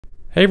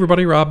Hey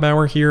everybody, Rob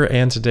Maurer here,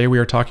 and today we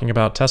are talking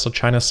about Tesla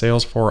China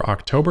sales for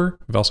October.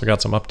 We've also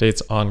got some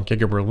updates on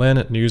Giga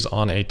Berlin, news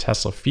on a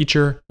Tesla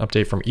feature,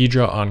 update from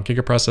IDRA on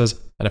Giga Presses,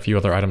 and a few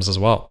other items as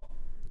well.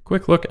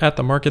 Quick look at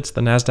the markets. The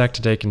Nasdaq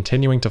today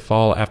continuing to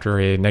fall after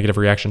a negative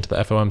reaction to the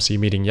FOMC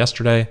meeting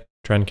yesterday.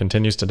 Trend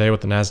continues today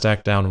with the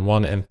Nasdaq down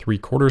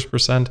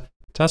 1.75%.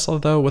 Tesla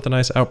though with a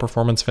nice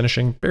outperformance,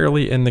 finishing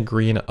barely in the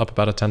green, up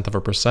about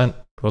 0.1%,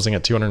 closing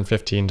at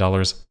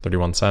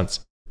 $215.31.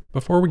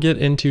 Before we get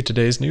into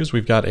today's news,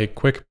 we've got a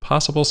quick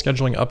possible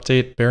scheduling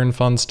update. Barron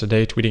Funds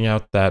today tweeting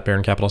out that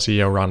Barron Capital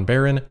CEO Ron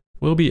Barron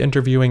will be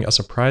interviewing a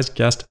surprise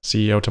guest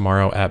CEO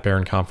tomorrow at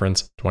Barron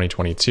Conference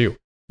 2022.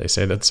 They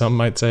say that some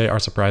might say our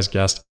surprise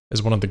guest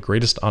is one of the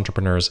greatest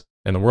entrepreneurs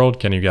in the world.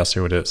 Can you guess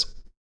who it is?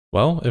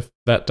 Well, if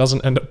that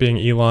doesn't end up being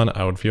Elon,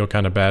 I would feel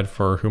kind of bad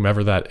for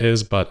whomever that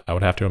is, but I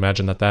would have to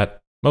imagine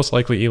that most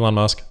likely Elon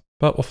Musk.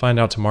 But we'll find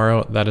out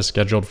tomorrow. That is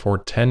scheduled for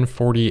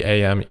 10:40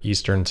 a.m.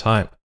 Eastern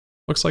Time.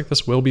 Looks like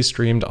this will be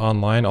streamed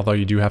online, although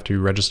you do have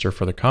to register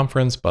for the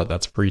conference, but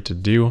that's free to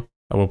do.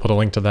 I will put a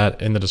link to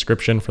that in the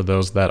description for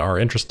those that are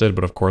interested,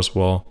 but of course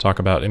we'll talk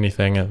about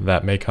anything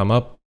that may come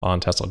up on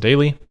Tesla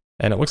Daily.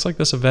 And it looks like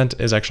this event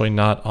is actually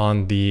not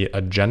on the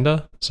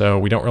agenda, so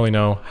we don't really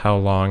know how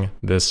long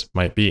this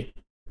might be.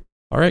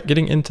 All right,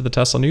 getting into the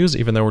Tesla news,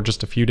 even though we're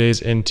just a few days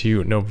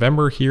into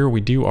November here,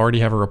 we do already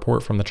have a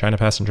report from the China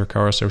Passenger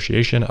Car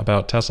Association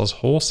about Tesla's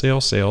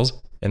wholesale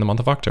sales in the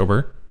month of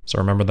October. So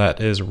remember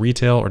that is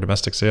retail or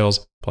domestic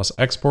sales plus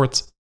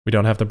exports. We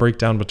don't have the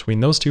breakdown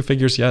between those two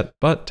figures yet,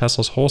 but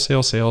Tesla's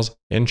wholesale sales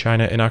in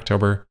China in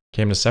October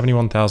came to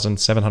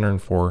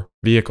 71,704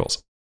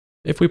 vehicles.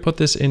 If we put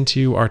this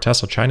into our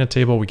Tesla China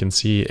table, we can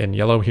see in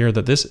yellow here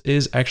that this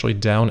is actually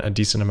down a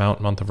decent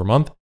amount month over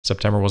month.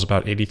 September was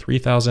about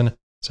 83,000,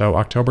 so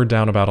October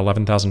down about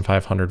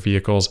 11,500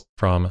 vehicles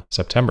from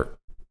September.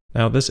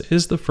 Now, this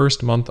is the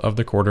first month of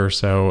the quarter,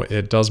 so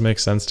it does make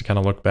sense to kind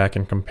of look back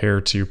and compare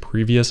to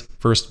previous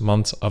first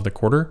months of the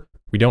quarter.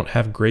 We don't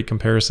have great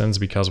comparisons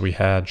because we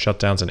had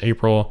shutdowns in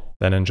April,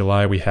 then in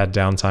July we had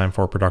downtime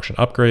for production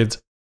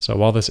upgrades. So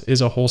while this is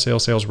a wholesale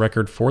sales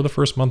record for the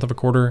first month of a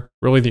quarter,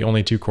 really the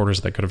only two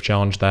quarters that could have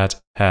challenged that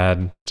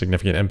had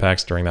significant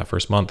impacts during that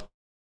first month.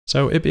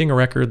 So it being a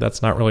record,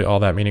 that's not really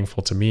all that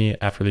meaningful to me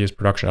after these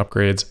production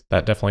upgrades.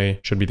 That definitely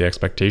should be the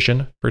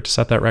expectation for it to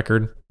set that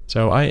record.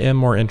 So I am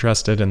more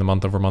interested in the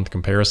month-over-month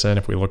comparison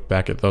if we look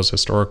back at those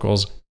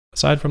historicals.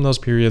 Aside from those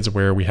periods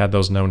where we had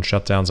those known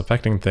shutdowns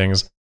affecting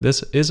things,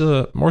 this is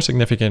a more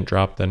significant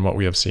drop than what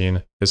we have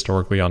seen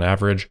historically on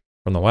average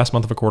from the last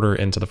month of a quarter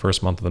into the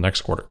first month of the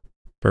next quarter.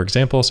 For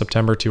example,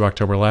 September to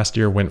October last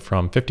year went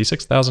from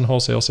 56,000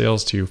 wholesale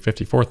sales to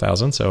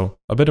 54,000, so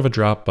a bit of a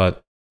drop,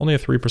 but only a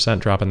 3%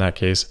 drop in that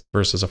case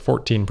versus a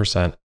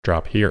 14%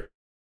 drop here.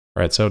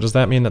 All right, so does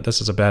that mean that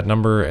this is a bad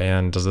number,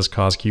 and does this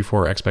cause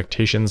Q4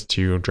 expectations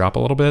to drop a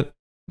little bit?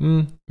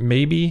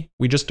 Maybe.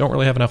 We just don't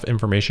really have enough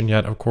information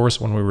yet. Of course,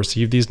 when we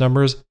receive these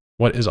numbers,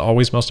 what is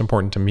always most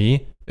important to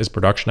me is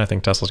production. I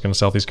think Tesla's going to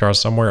sell these cars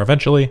somewhere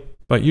eventually,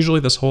 but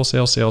usually this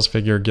wholesale sales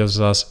figure gives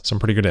us some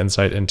pretty good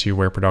insight into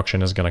where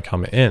production is going to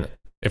come in.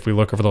 If we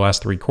look over the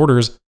last 3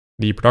 quarters,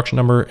 the production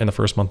number in the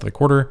first month of the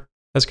quarter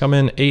has come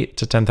in 8,000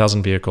 to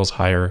 10,000 vehicles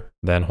higher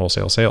than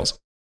wholesale sales.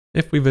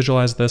 If we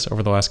visualize this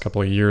over the last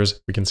couple of years,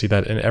 we can see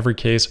that in every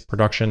case,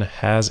 production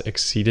has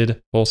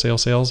exceeded wholesale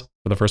sales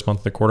for the first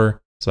month of the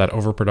quarter. So that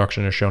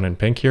overproduction is shown in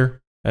pink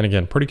here. And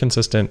again, pretty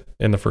consistent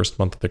in the first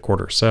month of the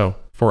quarter. So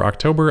for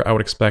October, I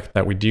would expect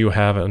that we do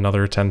have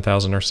another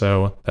 10,000 or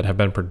so that have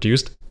been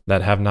produced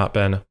that have not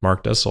been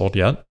marked as sold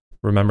yet.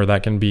 Remember,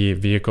 that can be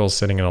vehicles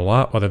sitting in a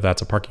lot, whether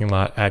that's a parking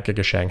lot at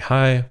Giga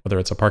Shanghai, whether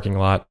it's a parking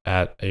lot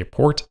at a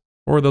port,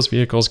 or those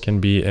vehicles can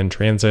be in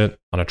transit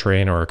on a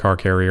train or a car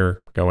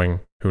carrier going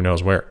who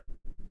knows where.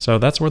 So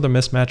that's where the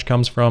mismatch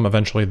comes from.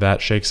 Eventually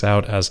that shakes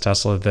out as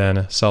Tesla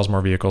then sells more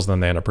vehicles than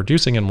they end up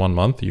producing in one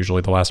month,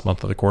 usually the last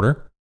month of the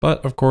quarter.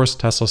 But of course,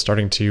 Tesla's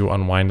starting to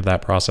unwind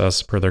that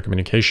process per their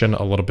communication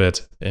a little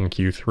bit in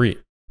Q3.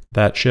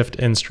 That shift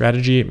in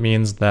strategy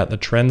means that the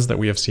trends that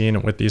we have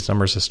seen with these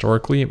numbers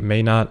historically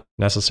may not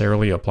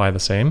necessarily apply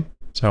the same.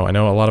 So I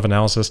know a lot of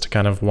analysis to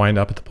kind of wind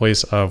up at the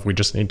place of we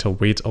just need to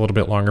wait a little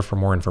bit longer for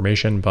more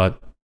information, but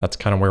that's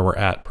kind of where we're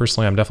at.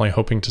 Personally, I'm definitely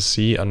hoping to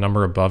see a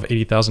number above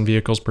 80,000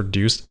 vehicles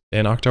produced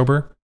in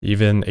October.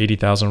 Even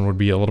 80,000 would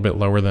be a little bit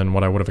lower than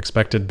what I would have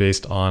expected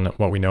based on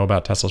what we know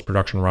about Tesla's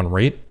production run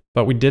rate.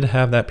 But we did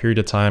have that period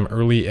of time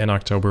early in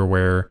October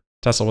where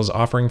Tesla was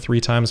offering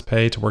 3 times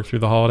pay to work through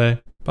the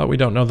holiday, but we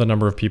don't know the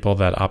number of people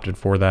that opted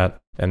for that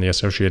and the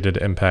associated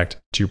impact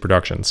to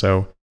production.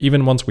 So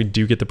even once we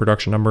do get the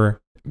production number,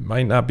 it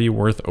might not be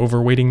worth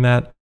overweighting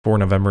that for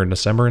November and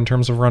December in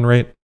terms of run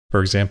rate. For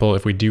example,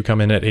 if we do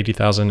come in at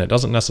 80,000, it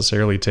doesn't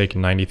necessarily take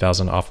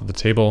 90,000 off of the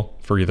table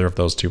for either of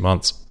those 2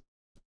 months.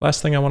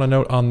 Last thing I want to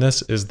note on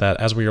this is that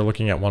as we are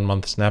looking at 1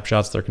 month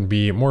snapshots, there can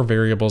be more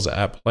variables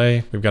at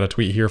play. We've got a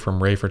tweet here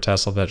from Ray for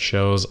Tesla that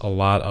shows a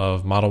lot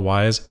of Model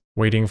Ys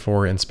waiting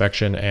for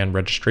inspection and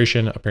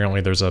registration. Apparently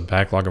there's a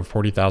backlog of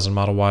 40,000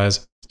 Model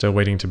Ys still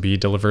waiting to be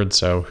delivered,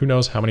 so who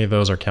knows how many of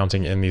those are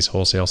counting in these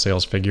wholesale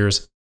sales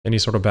figures. Any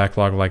sort of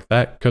backlog like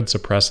that could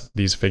suppress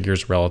these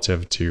figures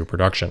relative to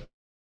production.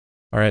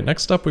 All right,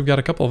 next up we've got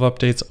a couple of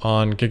updates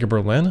on Giga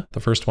Berlin, the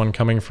first one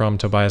coming from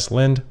Tobias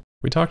Lind.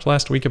 We talked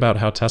last week about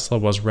how Tesla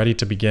was ready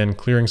to begin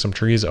clearing some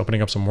trees,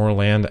 opening up some more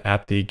land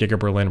at the Giga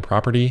Berlin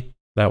property.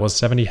 That was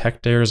 70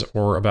 hectares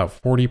or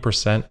about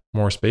 40%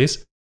 more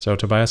space. So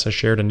Tobias has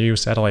shared a new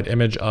satellite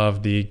image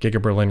of the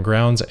Giga Berlin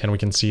grounds, and we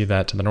can see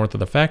that to the north of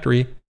the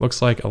factory,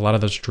 looks like a lot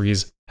of those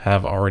trees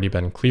have already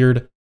been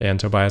cleared, and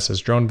Tobias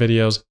has drone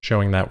videos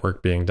showing that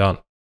work being done.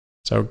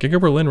 So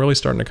Giga Berlin really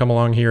starting to come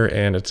along here,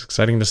 and it's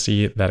exciting to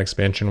see that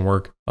expansion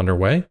work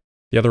underway.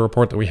 The other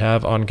report that we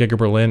have on Giga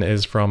Berlin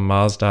is from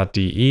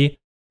Moz.de.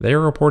 They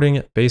are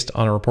reporting, based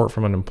on a report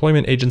from an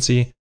employment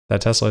agency, that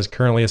Tesla is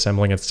currently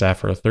assembling its staff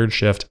for a third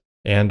shift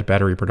and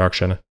battery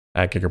production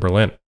at Giga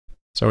Berlin.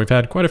 So we've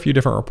had quite a few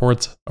different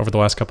reports over the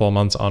last couple of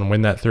months on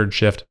when that third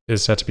shift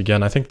is set to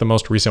begin. I think the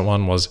most recent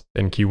one was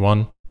in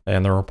Q1,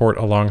 and the report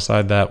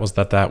alongside that was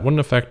that that wouldn't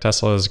affect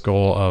Tesla's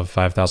goal of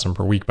 5,000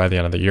 per week by the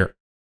end of the year.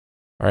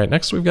 All right,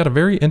 next we've got a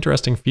very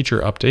interesting feature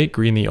update.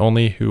 Green the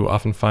Only, who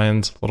often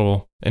finds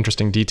little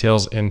interesting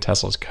details in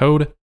Tesla's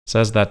code,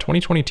 says that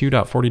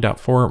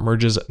 2022.40.4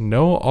 merges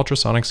no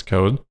Ultrasonics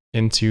code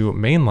into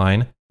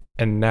mainline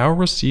and now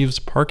receives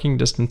parking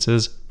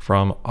distances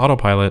from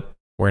Autopilot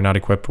where not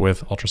equipped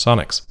with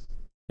Ultrasonics.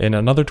 In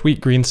another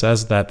tweet, Green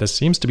says that this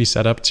seems to be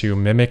set up to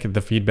mimic the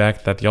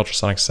feedback that the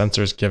Ultrasonic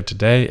sensors give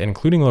today,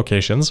 including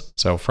locations,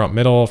 so front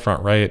middle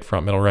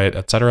middle right,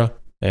 etc.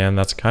 And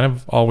that's kind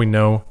of all we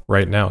know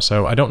right now.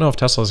 So I don't know if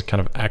Tesla's kind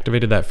of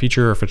activated that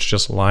feature or if it's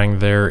just lying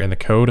there in the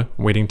code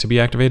waiting to be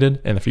activated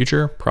in the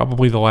future.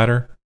 Probably the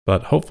latter,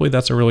 but hopefully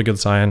that's a really good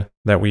sign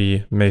that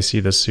we may see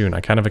this soon.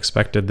 I kind of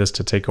expected this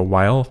to take a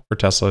while for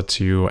Tesla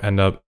to end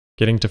up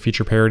getting to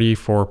feature parity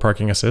for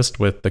parking assist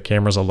with the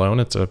cameras alone.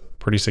 It's a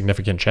pretty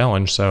significant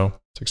challenge, so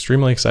it's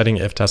extremely exciting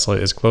if Tesla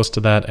is close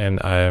to that, and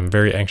I am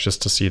very anxious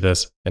to see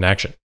this in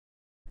action.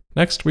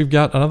 Next, we've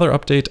got another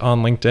update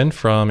on LinkedIn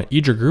from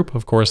IDRA Group.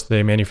 Of course,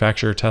 they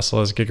manufacture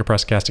Tesla's Giga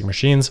Press casting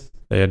machines.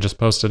 They had just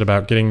posted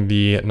about getting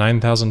the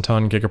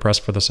 9,000-ton Giga Press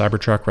for the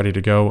Cybertruck ready to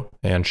go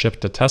and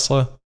shipped to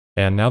Tesla.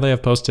 And now they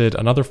have posted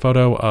another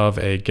photo of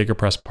a Giga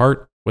Press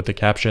part with the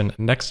caption,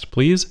 "Next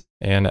please,"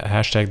 and a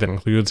hashtag that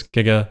includes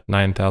Giga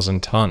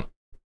 9,000-ton.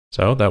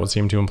 So that would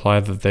seem to imply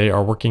that they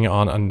are working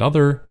on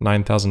another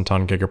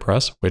 9,000-ton Giga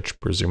Press,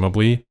 which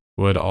presumably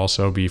would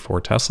also be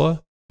for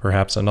Tesla.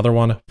 Perhaps another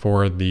one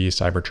for the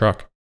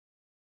Cybertruck.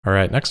 All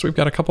right, next we've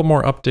got a couple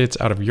more updates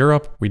out of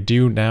Europe. We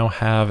do now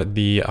have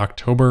the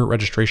October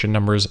registration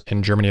numbers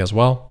in Germany as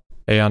well.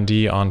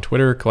 A&D on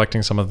Twitter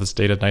collecting some of this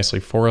data nicely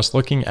for us.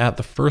 Looking at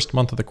the first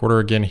month of the quarter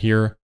again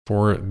here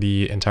for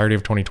the entirety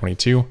of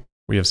 2022.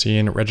 We have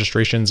seen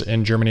registrations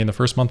in Germany in the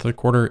first month of the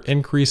quarter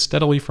increase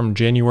steadily from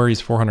January's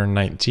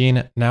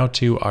 419 now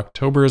to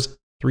October's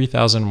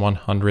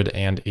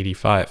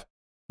 3,185.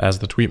 As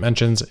the tweet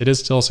mentions, it is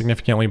still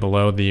significantly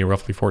below the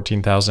roughly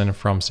 14,000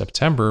 from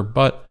September,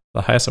 but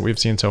the highest that we've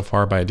seen so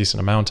far by a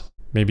decent amount.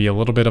 Maybe a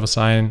little bit of a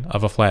sign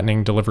of a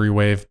flattening delivery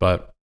wave,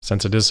 but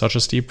since it is such a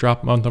steep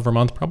drop month over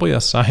month, probably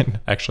a sign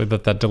actually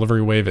that that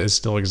delivery wave is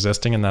still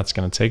existing and that's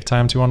going to take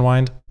time to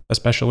unwind,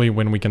 especially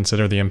when we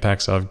consider the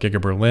impacts of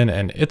Giga Berlin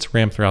and its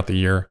ramp throughout the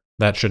year.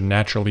 That should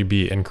naturally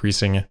be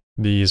increasing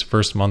these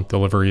first month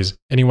deliveries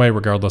anyway,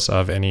 regardless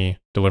of any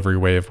delivery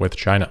wave with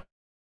China.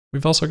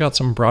 We've also got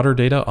some broader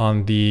data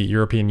on the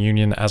European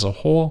Union as a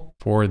whole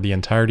for the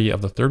entirety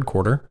of the third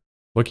quarter.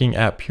 Looking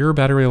at pure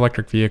battery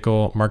electric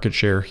vehicle market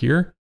share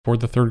here, for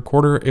the third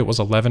quarter, it was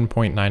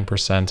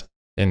 11.9%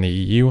 in the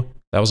EU.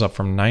 That was up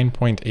from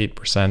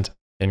 9.8%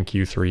 in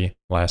Q3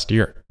 last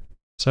year.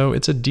 So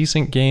it's a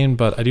decent gain,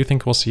 but I do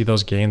think we'll see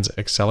those gains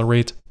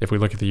accelerate. If we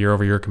look at the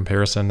year-over-year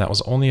comparison, that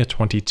was only a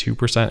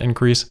 22%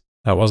 increase.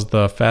 That was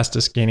the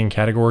fastest gaining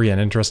category, and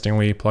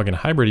interestingly, plug-in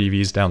hybrid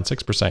EVs down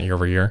 6%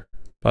 year-over-year.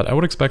 But I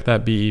would expect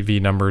that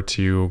BEV number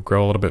to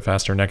grow a little bit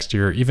faster next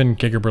year. Even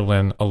Giga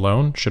Berlin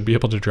alone should be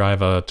able to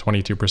drive a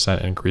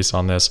 22% increase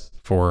on this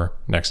for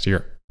next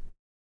year.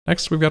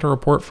 Next, we've got a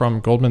report from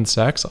Goldman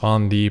Sachs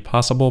on the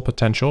possible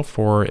potential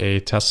for a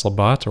Tesla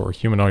bot or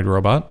humanoid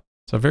robot.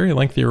 It's a very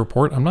lengthy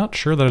report. I'm not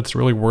sure that it's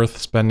really worth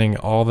spending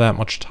all that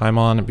much time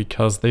on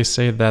because they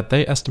say that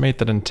they estimate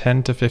that in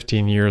 10 to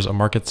 15 years, a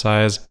market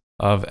size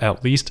of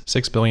at least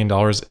 $6 billion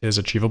is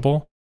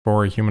achievable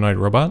for a humanoid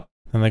robot.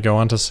 And they go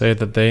on to say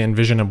that they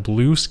envision a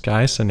blue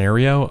sky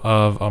scenario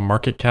of a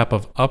market cap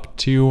of up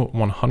to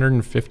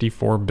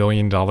 $154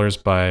 billion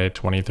by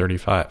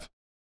 2035.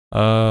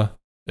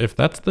 If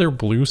that's their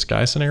blue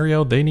sky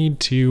scenario, they need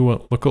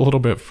to look a little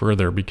bit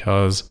further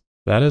because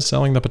that is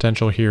selling the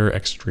potential here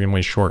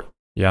extremely short.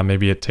 Yeah,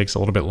 maybe it takes a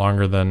little bit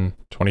longer than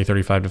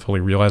 2035 to fully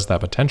realize that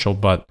potential,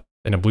 but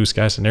in a blue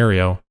sky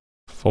scenario,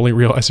 fully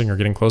realizing or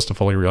getting close to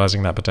fully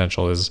realizing that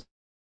potential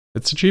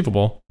it's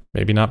achievable.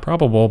 Maybe not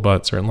probable,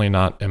 but certainly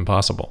not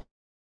impossible.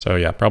 So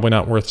yeah, probably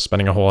not worth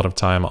spending a whole lot of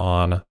time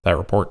on that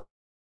report.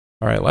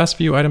 All right, last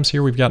few items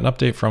here. We've got an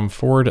update from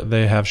Ford.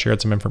 They have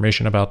shared some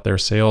information about their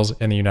sales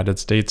in the United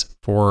States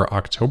for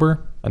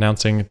October,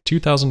 announcing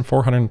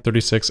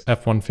 2,436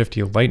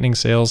 F-150 Lightning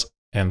sales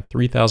and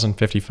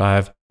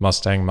 3,055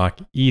 Mustang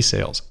Mach-E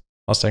sales.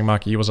 Mustang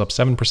Mach-E was up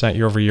 7%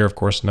 year over year. Of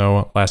course,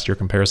 no last year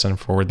comparison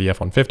for the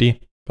F-150,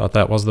 but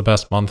that was the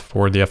best month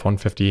for the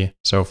F-150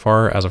 so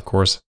far, as of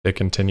course it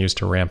continues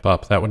to ramp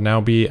up. That would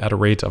now be at a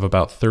rate of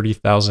about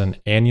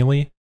 30,000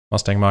 annually.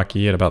 Mustang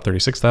Mach-E at about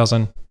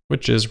 36,000,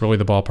 which is really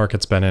the ballpark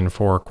it's been in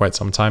for quite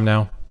some time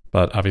now.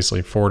 But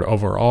obviously Ford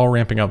overall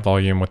ramping up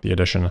volume with the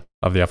addition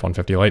of the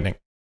F-150 Lightning.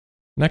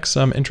 Next,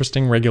 some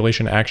interesting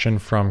regulation action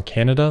from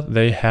Canada.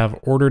 They have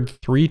ordered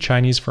 3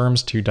 Chinese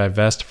firms to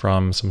divest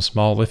from some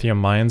small lithium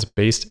mines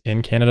based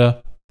in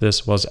Canada.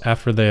 This was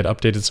after they had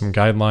updated some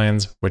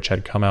guidelines which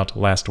had come out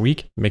last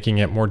week, making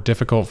it more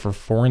difficult for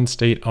foreign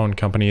state-owned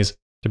companies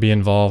to be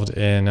involved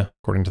in,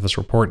 according to this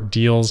report,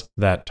 deals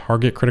that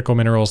target critical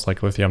minerals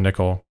like lithium,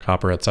 nickel,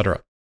 copper,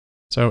 etc.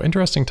 So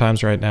interesting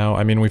times right now.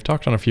 I mean, we've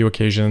talked on a few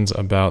occasions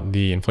about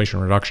the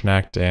Inflation Reduction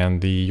Act and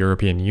the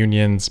European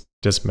Union's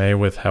dismay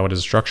with how it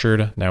is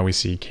structured. Now we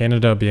see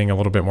Canada being a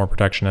little bit more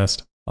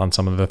protectionist on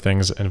some of the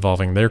things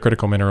involving their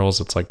critical minerals.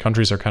 It's like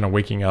countries are kind of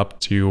waking up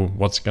to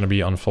what's going to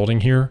be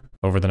unfolding here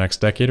over the next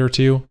decade or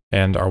two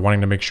and are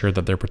wanting to make sure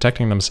that they're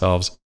protecting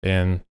themselves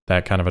in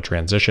that kind of a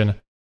transition.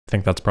 I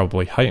think that's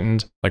probably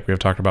heightened, like we have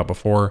talked about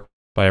before,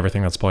 by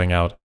everything that's playing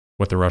out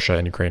with the Russia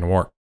and Ukraine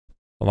war.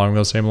 Along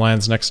those same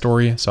lines, next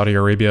story, Saudi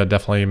Arabia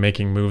definitely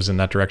making moves in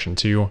that direction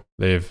too.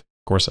 They've,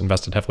 of course,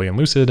 invested heavily in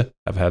Lucid,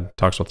 have had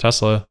talks with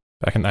Tesla,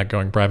 back in that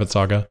going private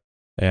saga,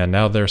 and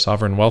now their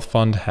sovereign wealth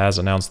fund has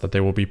announced that they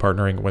will be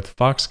partnering with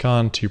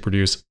Foxconn to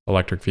produce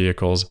electric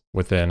vehicles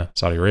within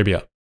Saudi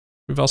Arabia.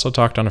 We've also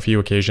talked on a few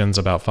occasions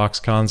about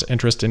Foxconn's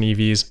interest in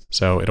EVs,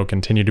 so it'll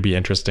continue to be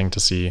interesting to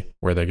see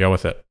where they go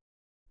with it.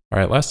 All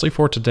right, lastly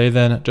for today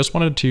then, just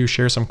wanted to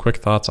share some quick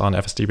thoughts on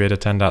FSD Beta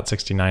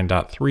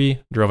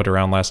 10.69.3. Drove it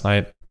around last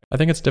night. I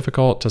think it's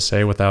difficult to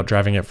say without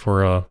driving it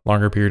for a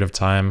longer period of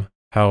time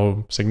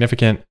how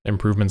significant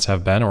improvements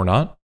have been or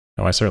not.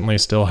 Now, I certainly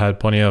still had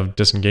plenty of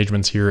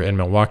disengagements here in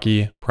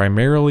Milwaukee.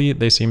 Primarily,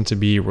 they seem to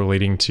be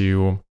relating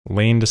to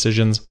lane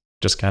decisions,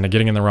 just kind of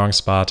getting in the wrong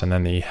spot, and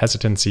then the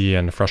hesitancy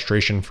and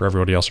frustration for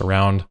everybody else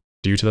around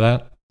due to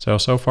that.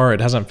 So far,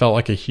 it hasn't felt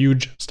like a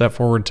huge step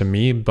forward to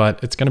me,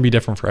 but it's going to be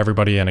different for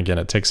everybody. And again,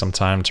 it takes some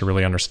time to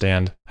really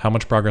understand how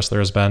much progress there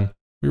has been.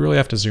 We really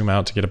have to zoom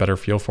out to get a better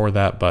feel for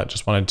that, but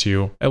just wanted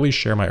to at least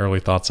share my early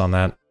thoughts on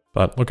that.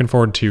 But looking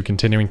forward to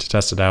continuing to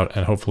test it out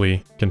and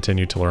hopefully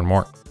continue to learn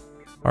more.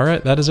 All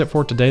right, that is it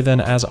for today then.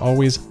 As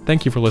always,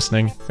 thank you for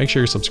listening. Make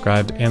sure you're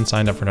subscribed and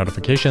signed up for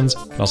notifications.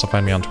 You can also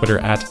find me on Twitter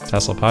at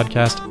Tesla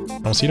Podcast.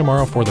 And we'll see you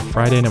tomorrow for the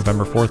Friday,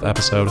 November 4th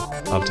episode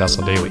of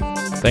Tesla Daily.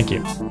 Thank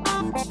you.